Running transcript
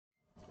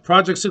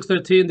Project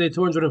 613, day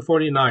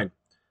 249.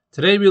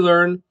 Today we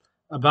learn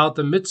about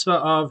the mitzvah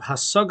of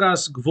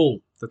Hasagas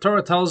Gvul. The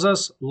Torah tells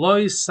us,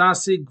 Loi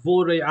sasi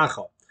gvul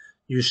re'acha.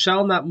 You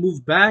shall not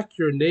move back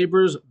your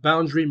neighbor's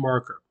boundary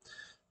marker.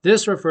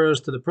 This refers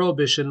to the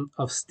prohibition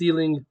of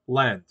stealing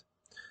land.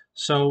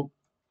 So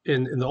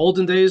in the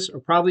olden days, or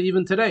probably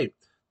even today,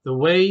 the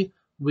way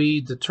we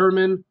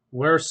determine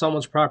where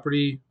someone's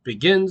property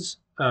begins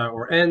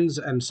or ends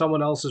and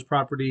someone else's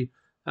property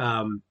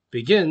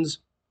begins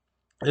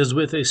is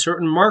with a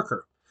certain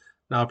marker.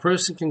 Now, a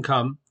person can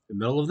come in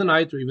the middle of the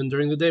night or even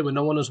during the day when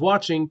no one is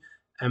watching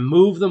and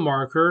move the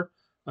marker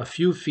a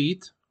few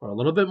feet or a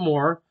little bit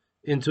more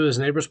into his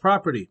neighbor's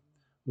property,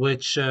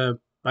 which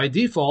by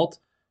default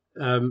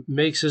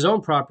makes his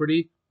own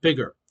property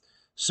bigger.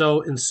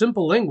 So in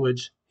simple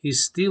language,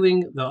 he's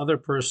stealing the other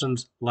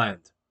person's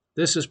land.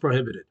 This is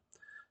prohibited.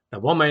 Now,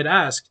 one might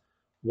ask,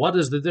 what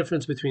is the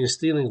difference between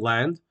stealing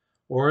land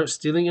or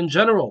stealing in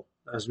general?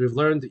 As we've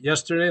learned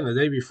yesterday and the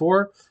day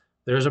before,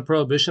 there's a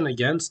prohibition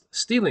against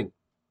stealing.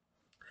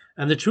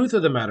 And the truth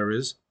of the matter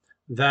is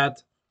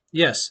that,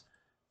 yes,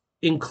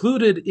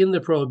 included in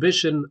the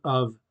prohibition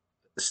of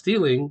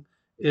stealing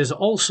is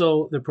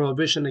also the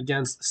prohibition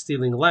against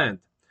stealing land.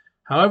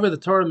 However, the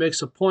Torah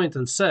makes a point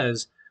and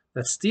says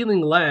that stealing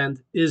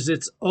land is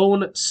its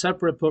own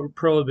separate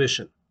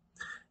prohibition.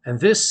 And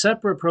this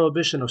separate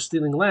prohibition of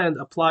stealing land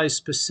applies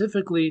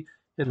specifically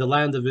in the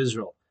land of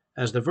Israel.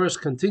 As the verse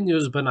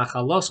continues,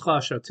 "Benachaloscha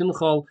asher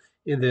tinchol,"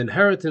 in the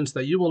inheritance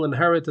that you will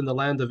inherit in the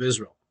land of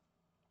Israel.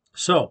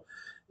 So,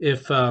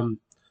 if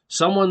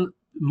someone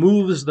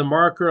moves the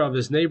marker of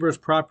his neighbor's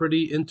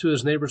property into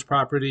his neighbor's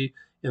property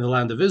in the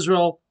land of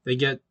Israel, they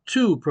get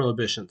two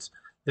prohibitions.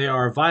 They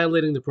are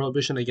violating the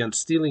prohibition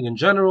against stealing in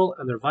general,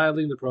 and they're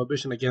violating the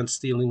prohibition against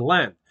stealing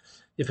land.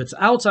 If it's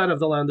outside of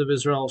the land of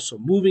Israel, so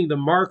moving the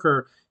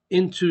marker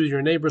into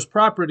your neighbor's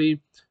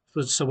property,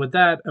 so with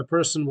that, a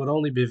person would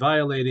only be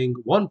violating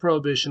one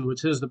prohibition,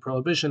 which is the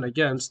prohibition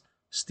against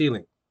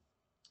stealing.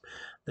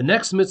 The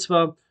next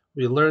mitzvah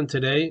we learned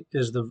today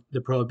is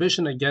the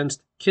prohibition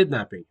against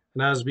kidnapping.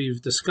 And as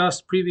we've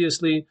discussed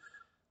previously,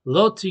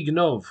 Lo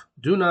tignov,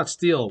 do not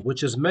steal,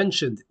 which is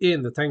mentioned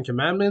in the Ten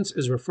Commandments,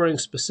 is referring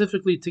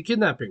specifically to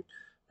kidnapping,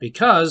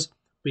 because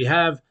we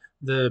have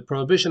the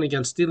prohibition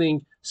against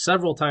stealing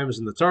several times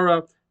in the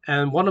Torah,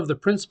 and one of the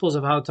principles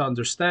of how to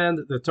understand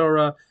the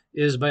Torah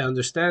is by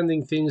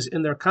understanding things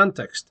in their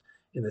context.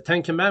 In the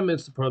Ten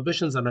Commandments, the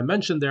prohibitions that I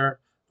mentioned there,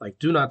 like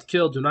do not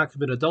kill, do not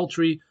commit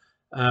adultery,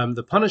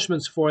 the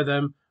punishments for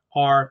them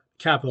are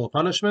capital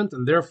punishment,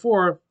 and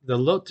therefore the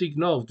lo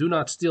tignov, do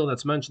not steal,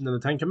 that's mentioned in the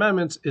Ten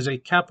Commandments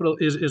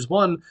is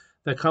one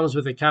that comes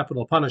with a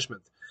capital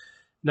punishment.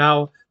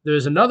 Now,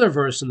 there's another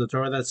verse in the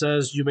Torah that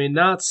says you may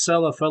not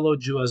sell a fellow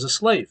Jew as a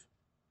slave.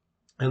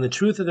 And the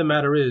truth of the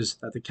matter is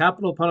that the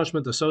capital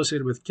punishment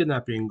associated with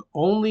kidnapping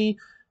only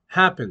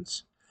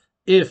happens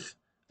if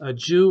a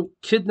Jew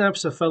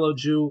kidnaps a fellow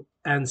Jew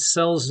and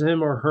sells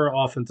him or her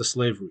off into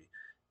slavery.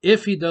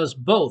 If he does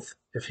both,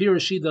 if he or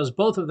she does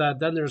both of that,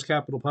 then there's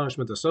capital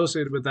punishment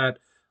associated with that.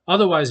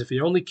 Otherwise, if he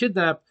only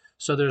kidnapped,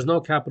 so there's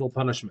no capital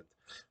punishment.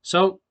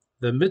 So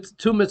the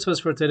two mitzvahs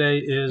for today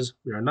is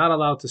we are not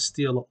allowed to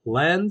steal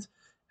land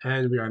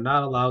and we are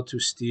not allowed to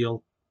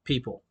steal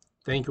people.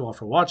 Thank you all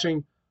for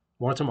watching.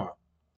 More tomorrow.